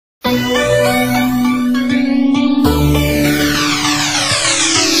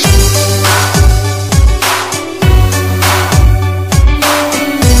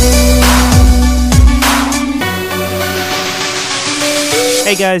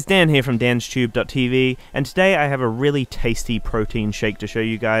Hey guys, Dan here from DansTube.TV, and today I have a really tasty protein shake to show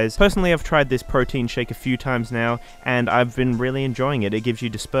you guys. Personally, I've tried this protein shake a few times now, and I've been really enjoying it. It gives you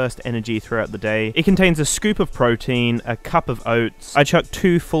dispersed energy throughout the day. It contains a scoop of protein, a cup of oats. I chucked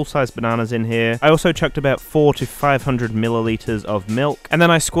 2 full-size bananas in here. I also chucked about 400 to 500 milliliters of milk, and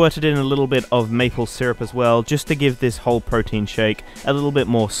then I squirted in a little bit of maple syrup as well, just to give this whole protein shake a little bit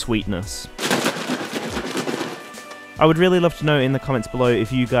more sweetness. I would really love to know in the comments below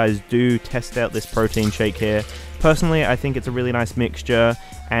if you guys do test out this protein shake here. Personally, I think it's a really nice mixture,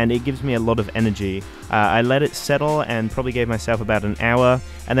 and it gives me a lot of energy. I let it settle and probably gave myself about an hour,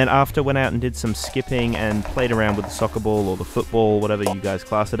 and then after went out and did some skipping and played around with the soccer ball or the football, whatever you guys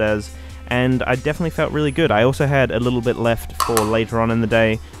class it as, and I definitely felt really good. I also had a little bit left for later on in the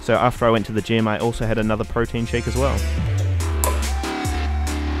day, so after I went to the gym, I also had another protein shake as well.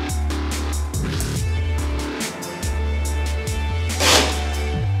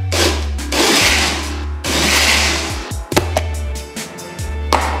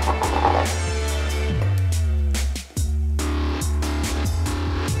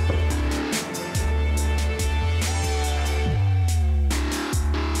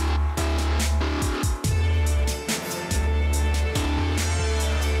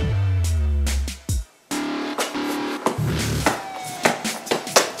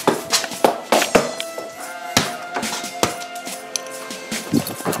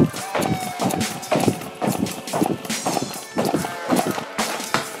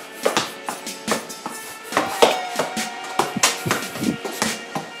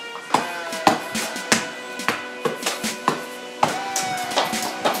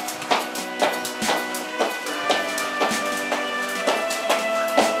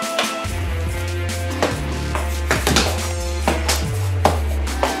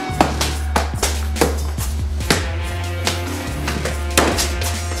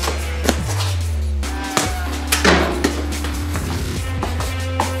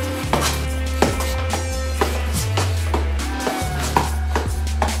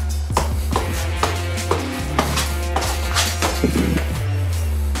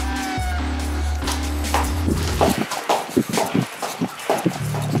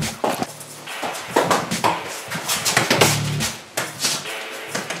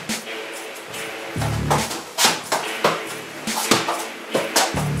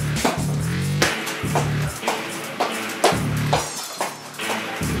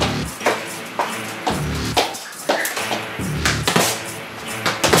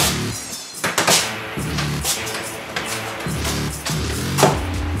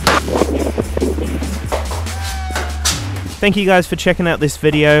 Thank you guys for checking out this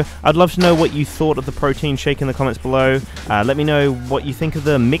video. I'd love to know what you thought of the protein shake in the comments below. Let me know what you think of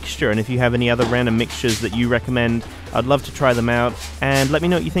the mixture, and if you have any other random mixtures that you recommend, I'd love to try them out. And let me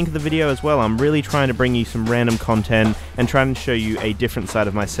know what you think of the video as well. I'm really trying to bring you some random content and trying to show you a different side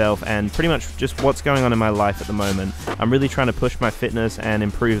of myself and pretty much just what's going on in my life at the moment. I'm really trying to push my fitness and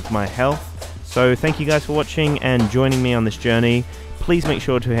improve my health. So thank you guys for watching and joining me on this journey. Please make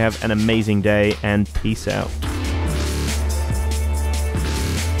sure to have an amazing day, and peace out.